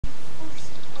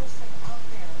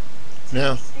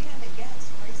Now,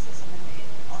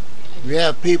 we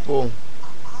have people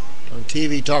on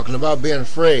TV talking about being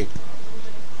afraid.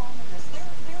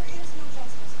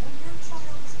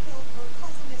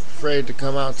 Afraid to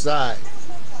come outside.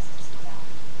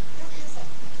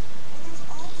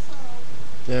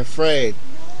 They're afraid.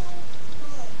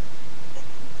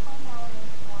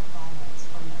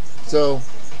 So,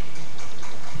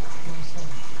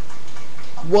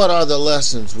 what are the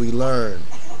lessons we learn?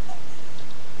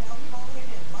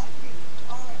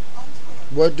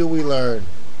 What do we learn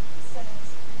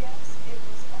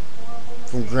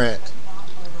from Grant?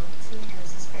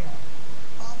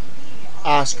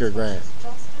 Oscar Grant.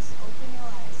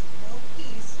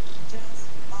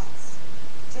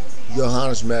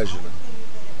 Johannes Mehserle.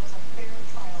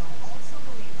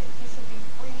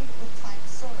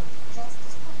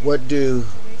 What do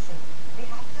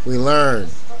we learn?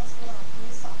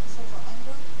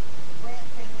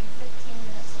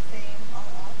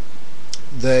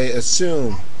 They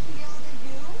assume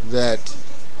that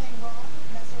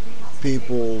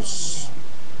people's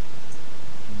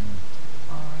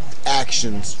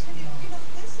actions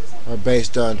are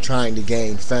based on trying to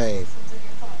gain fame.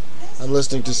 I'm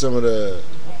listening to some of the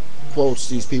quotes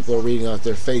these people are reading off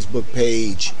their Facebook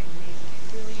page,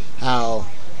 how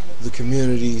the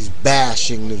community's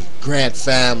bashing the Grant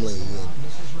family,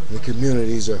 and the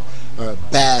communities are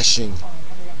bashing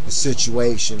the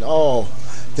situation. Oh,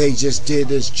 they just did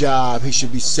his job, he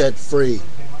should be set free.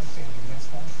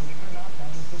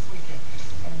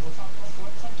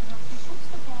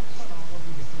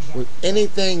 Would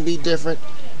anything be different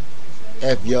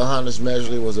if Johannes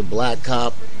Mehserle was a black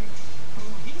cop?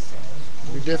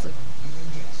 Would it be different?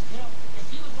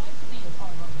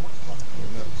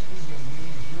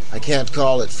 I can't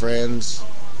call it friends,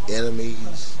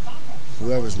 enemies,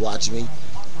 whoever's watching me.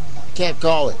 I can't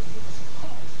call it.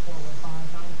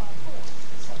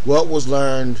 What was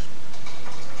learned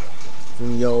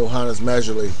from Johannes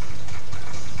Mehserle?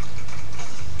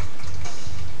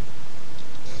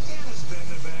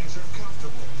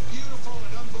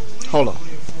 Hold on.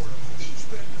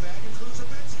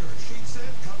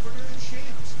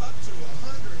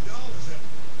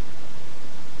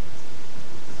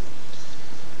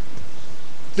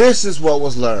 This is what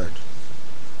was learned.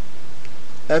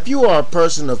 If you are a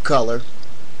person of color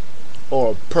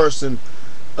or a person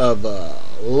of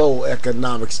low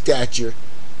economic stature,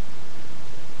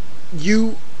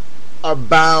 you are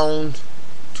bound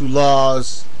to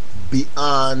laws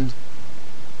beyond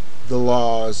the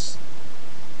laws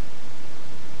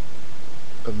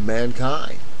of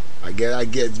mankind. I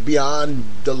get it's beyond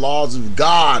the laws of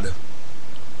God.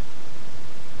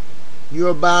 You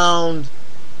are bound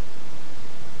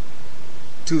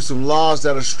to some laws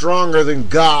that are stronger than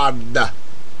God. The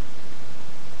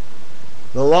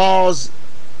laws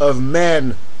of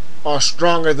men are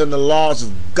stronger than the laws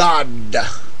of God.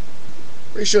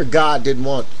 Pretty sure God didn't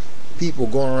want people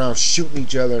going around shooting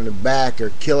each other in the back or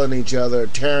killing each other or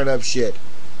tearing up shit.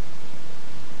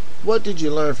 What did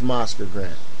you learn from Oscar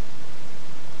Grant?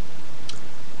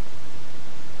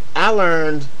 I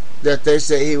learned that they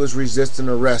say he was resisting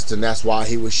arrest and that's why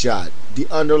he was shot. The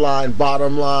underlying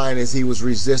bottom line is he was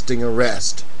resisting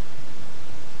arrest.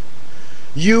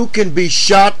 You can be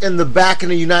shot in the back in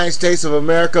the United States of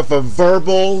America for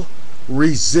verbal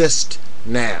resist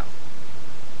now.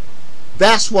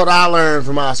 That's what I learned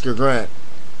from Oscar Grant.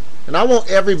 And I want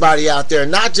everybody out there,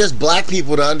 not just black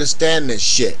people, to understand this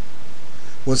shit.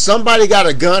 When somebody got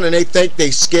a gun and they think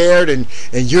they scared and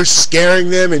you're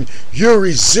scaring them and you're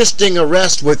resisting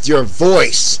arrest with your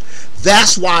voice,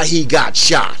 that's why he got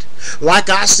shot. Like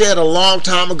I said a long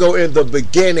time ago in the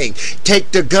beginning, take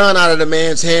the gun out of the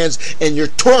man's hands and you're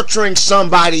torturing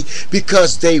somebody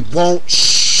because they won't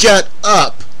shut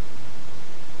up.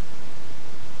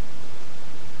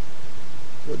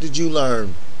 What did you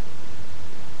learn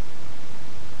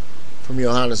from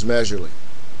Johannes Mehserle?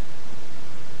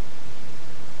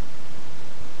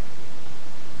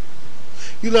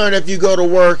 You learn if you go to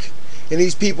work and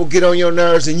these people get on your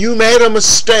nerves and you made a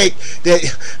mistake,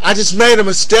 that I just made a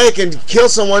mistake and kill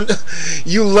someone,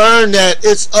 you learn that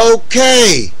it's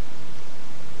okay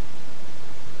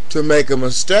to make a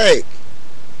mistake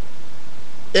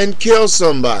and kill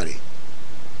somebody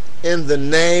in the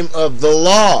name of the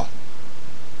law.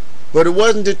 But it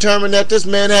wasn't determined that this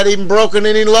man had even broken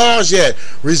any laws yet.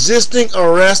 Resisting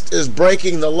arrest is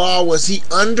breaking the law. Was he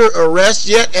under arrest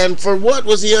yet? And for what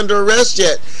was he under arrest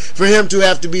yet? For him to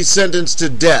have to be sentenced to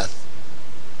death.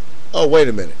 Oh, wait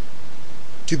a minute.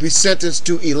 To be sentenced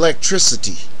to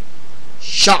electricity.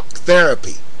 Shock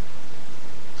therapy.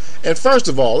 And first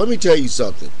of all, let me tell you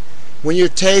something. When you're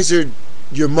tasered,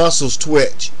 your muscles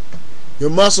twitch. Your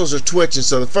muscles are twitching.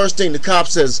 So the first thing the cop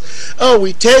says, oh,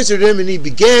 we tasered him and he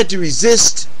began to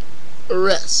resist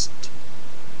arrest.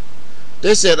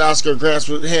 They said Oscar Grant's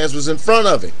hands was in front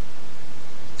of him.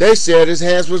 They said his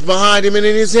hands was behind him and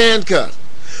in his handcuffs.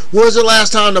 When was the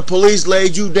last time the police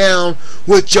laid you down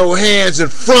with your hands in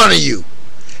front of you?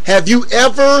 Have you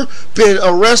ever been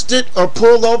arrested or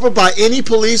pulled over by any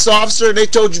police officer and they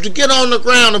told you to get on the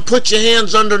ground and put your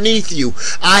hands underneath you?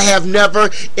 I have never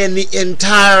in the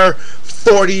entire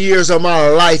 40 years of my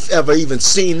life ever even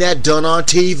seen that done on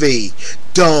TV.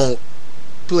 Don't.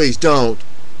 Please don't.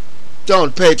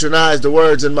 Don't patronize the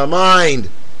words in my mind.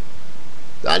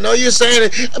 I know you're saying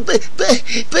it,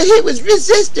 but he was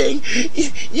resisting.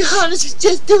 Johannes is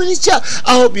just doing his job.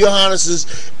 I hope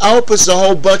it's a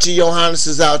whole bunch of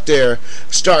Johanneses out there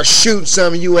start shooting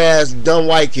some of you ass dumb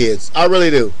white kids. I really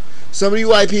do. Some of you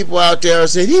white people out there are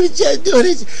saying he was just doing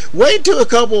his. Wait till a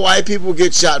couple white people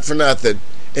get shot for nothing,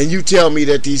 and you tell me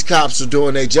that these cops are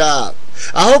doing their job.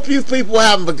 I hope you people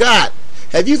haven't forgot.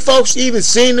 Have you folks even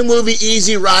seen the movie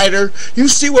Easy Rider? You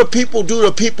see what people do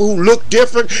to people who look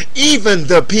different, even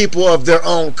the people of their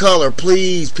own color.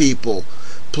 Please, people,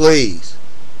 please.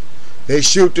 They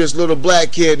shoot this little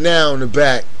black kid now in the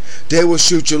back. They will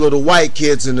shoot your little white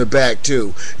kids in the back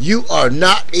too. You are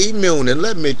not immune, and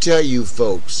let me tell you,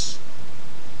 folks.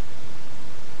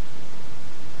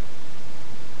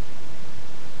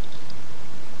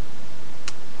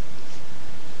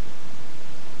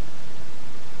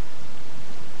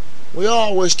 We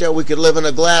all wish that we could live in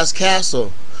a glass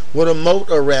castle with a moat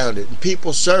around it and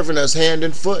people serving us hand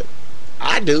and foot.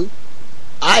 I do.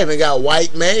 I even got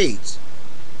white maids.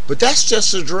 But that's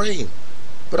just a dream.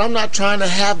 But I'm not trying to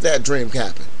have that dream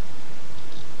happen.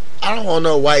 I don't want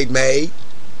no white maid.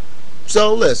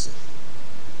 So listen.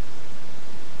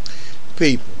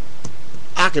 People,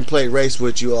 I can play race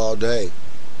with you all day.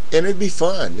 And it'd be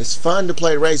fun. It's fun to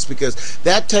play race because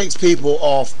that takes people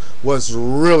off what's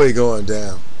really going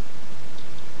down.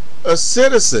 A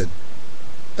citizen,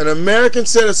 an American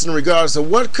citizen, regardless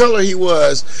of what color he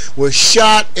was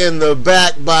shot in the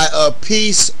back by a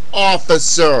peace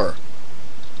officer,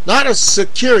 not a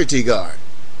security guard,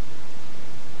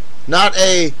 not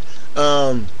a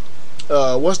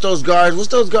what's those guards? What's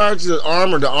those guards? The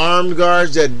armed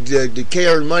guards that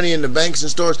carry money in the banks and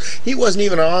stores. He wasn't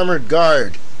even an armored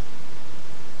guard.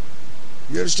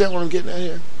 You understand what I'm getting at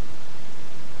here?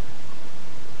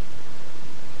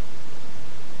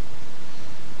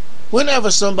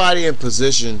 Whenever somebody in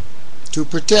position to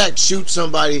protect shoots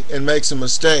somebody and makes a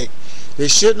mistake, they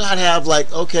should not have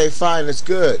like, okay, fine, it's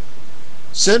good.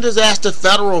 Send his ass to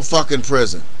federal fucking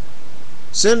prison.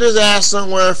 Send his ass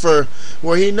somewhere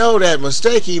where he know that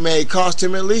mistake he made cost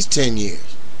him at least 10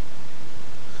 years.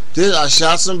 I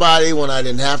shot somebody when I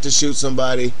didn't have to shoot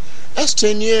somebody. That's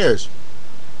 10 years.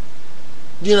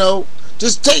 You know,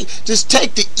 just take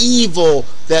the evil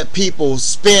that people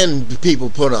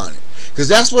put on it. Because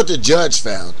that's what the judge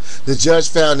found. The judge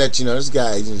found that, you know, this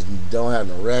guy just don't have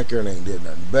no record, ain't did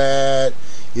nothing bad.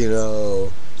 You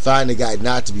know, find the guy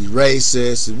not to be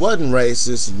racist. It wasn't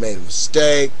racist. He made a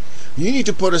mistake. You need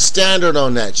to put a standard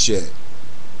on that shit.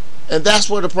 And that's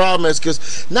where the problem is,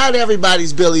 because not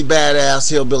everybody's Billy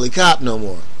Badass Hillbilly Cop no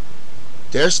more.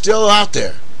 They're still out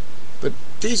there. But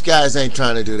these guys ain't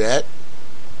trying to do that.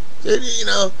 You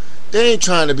know, they ain't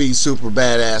trying to be super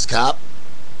badass cop.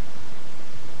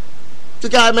 The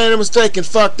guy made a mistake and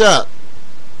fucked up.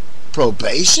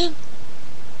 Probation?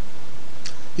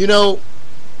 You know,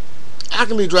 I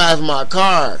can be driving my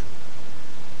car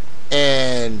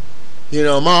and, you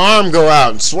know, my arm go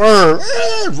out and swerve,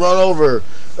 run over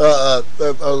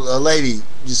a lady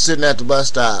just sitting at the bus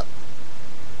stop.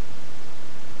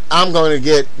 I'm going to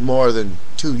get more than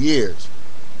 2 years.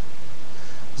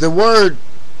 The word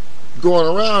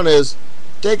going around is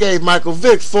they gave Michael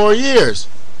Vick 4 years.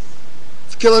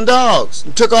 Killing dogs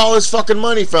and took all his fucking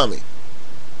money from me.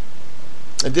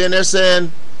 And then they're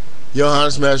saying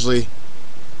Johannes Mehserle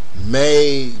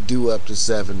may do up to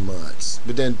 7 months.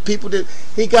 But then people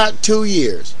he got 2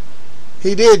 years.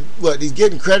 He did what? He's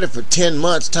getting credit for 10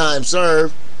 months time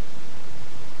served.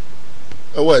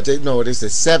 Or what? They said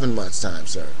 7 months time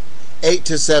served. 8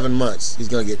 to 7 months he's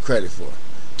gonna get credit for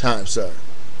time served.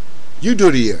 You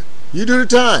do the year. You do the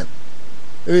time.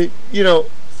 I mean, you know,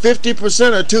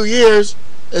 50% of 2 years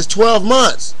is 12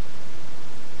 months.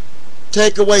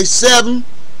 Take away 7.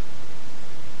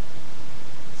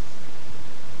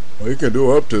 Well, you can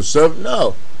do up to 7.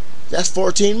 No, that's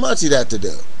 14 months he'd have to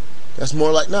do. That's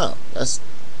more like, no, that's,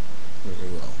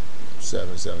 well, 7,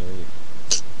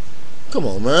 8. Come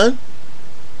on, man.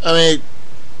 I mean,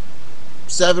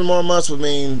 7 more months would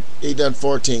mean he done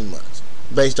 14 months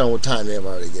based on what time they've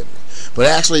already given me. But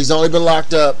actually, he's only been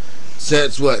locked up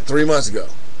since, what, 3 months ago.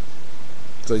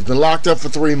 So he's been locked up for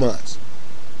 3 months.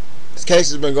 This case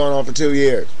has been going on for 2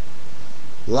 years.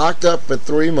 Locked up for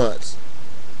 3 months.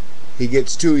 He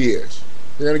gets 2 years.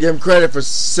 They're going to give him credit for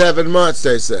 7 months,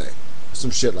 they say.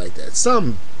 Some shit like that.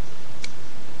 So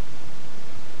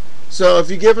if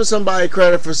you're giving somebody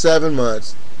credit for 7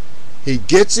 months, he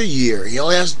gets a year. He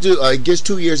only has to do, he gets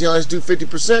 2 years. He only has to do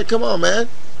 50%. Come on, man.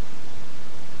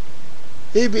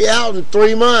 He'd be out in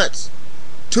 3 months.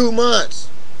 2 months.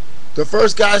 The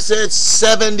first guy said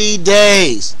 70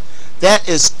 days. That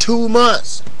is 2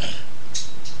 months.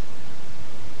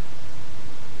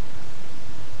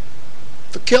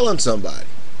 For killing somebody.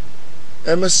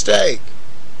 A mistake.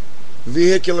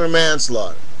 Vehicular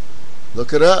manslaughter.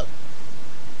 Look it up.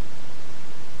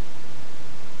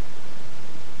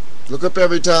 Look up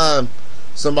every time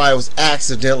somebody was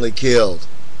accidentally killed.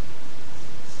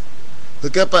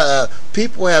 Look up,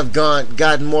 people have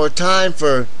gotten more time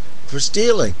for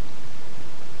stealing.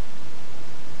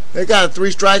 They got a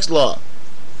 3 strikes law.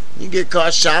 You can get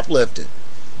caught shoplifting.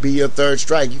 Be your 3rd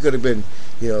strike. You could have been,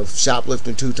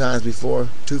 shoplifting 2 times before.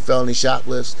 2 felony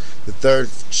shoplifts. The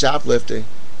 3rd shoplifting.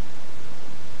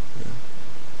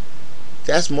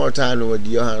 That's more time than what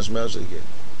Johannes Mehserle get.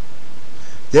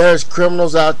 There's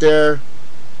criminals out there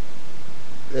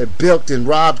that bilked and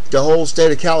robbed the whole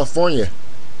state of California.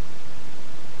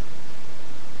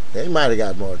 They might have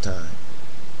got more time.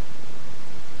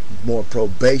 More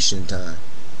probation time.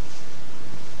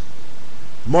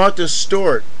 Martha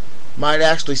Stewart might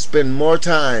actually spend more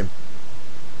time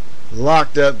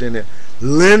locked up than it.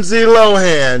 Lindsay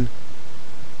Lohan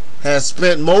has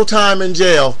spent more time in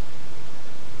jail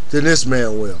than this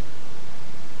man will.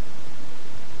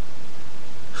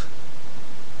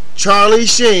 Charlie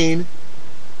Sheen.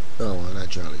 Oh, well, not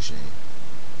Charlie Sheen.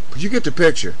 But you get the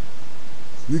picture.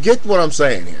 You get what I'm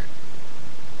saying here.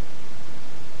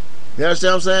 You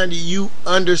understand what I'm saying? You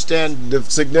understand the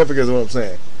significance of what I'm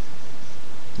saying.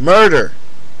 Murder.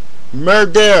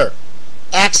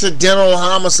 Accidental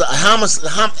homicide.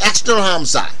 Accidental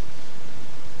homicide.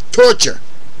 Torture.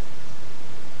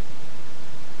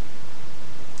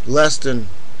 Less than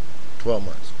 12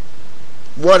 months.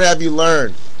 What have you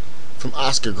learned from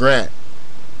Oscar Grant?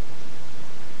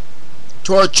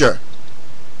 Torture.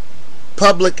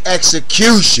 Public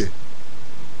execution.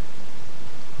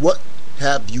 What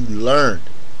have you learned,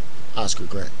 Oscar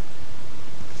Grant?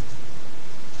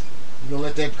 You gonna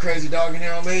let that crazy dog in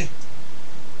here on me?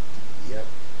 Yep.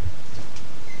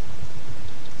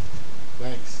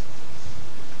 Thanks.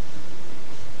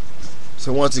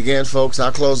 So once again, folks,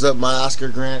 I'll close up my Oscar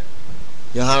Grant,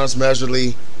 Johannes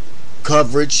Mehserle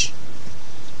coverage.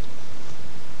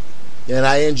 And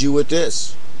I end you with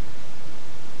this.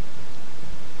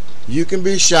 You can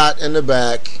be shot in the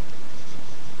back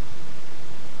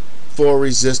for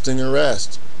resisting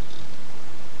arrest.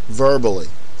 Verbally.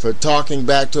 For talking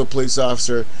back to a police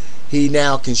officer, he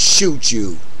now can shoot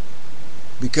you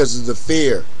because of the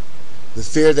fear. The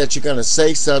fear that you're going to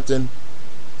say something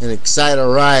and excite a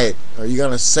riot. Or you're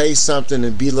going to say something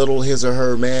and belittle his or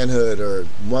her manhood or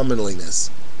womanliness.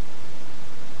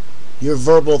 Your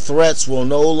verbal threats will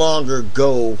no longer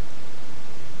go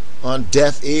on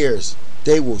deaf ears.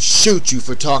 They will shoot you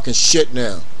for talking shit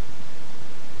now.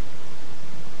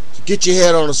 So get your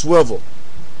head on a swivel.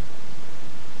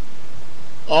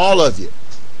 All of you.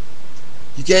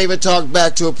 You can't even talk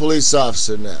back to a police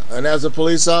officer now. And as a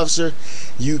police officer,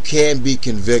 you can be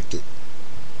convicted.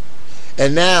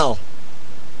 And now,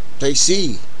 they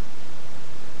see.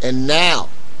 And now,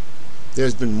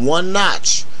 there's been one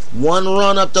notch, one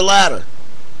run up the ladder.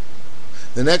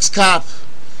 The next cop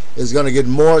is going to get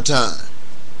more time.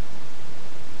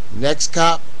 Next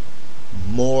cop,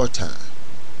 more time.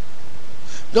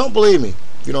 Don't believe me.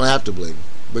 You don't have to believe me,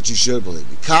 but you should believe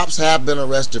me. Cops have been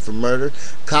arrested for murder.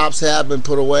 Cops have been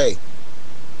put away.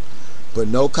 But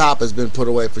no cop has been put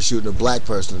away for shooting a black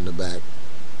person in the back.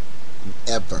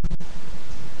 Ever.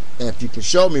 And if you can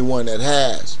show me one that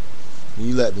has,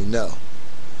 you let me know.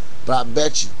 But I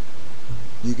bet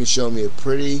you can show me a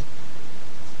pretty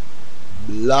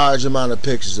large amount of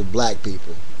pictures of black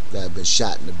people that have been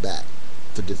shot in the back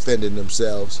for defending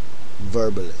themselves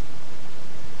verbally.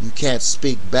 You can't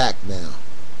speak back now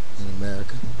in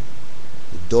America.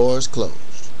 The door is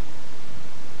closed.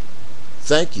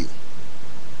 Thank you.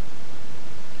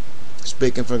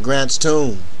 Speaking from Grant's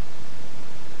tomb.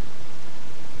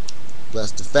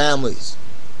 Bless the families.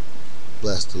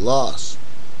 Bless the lost.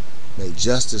 May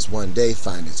justice one day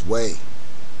find its way.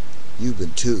 You've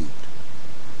been tubed.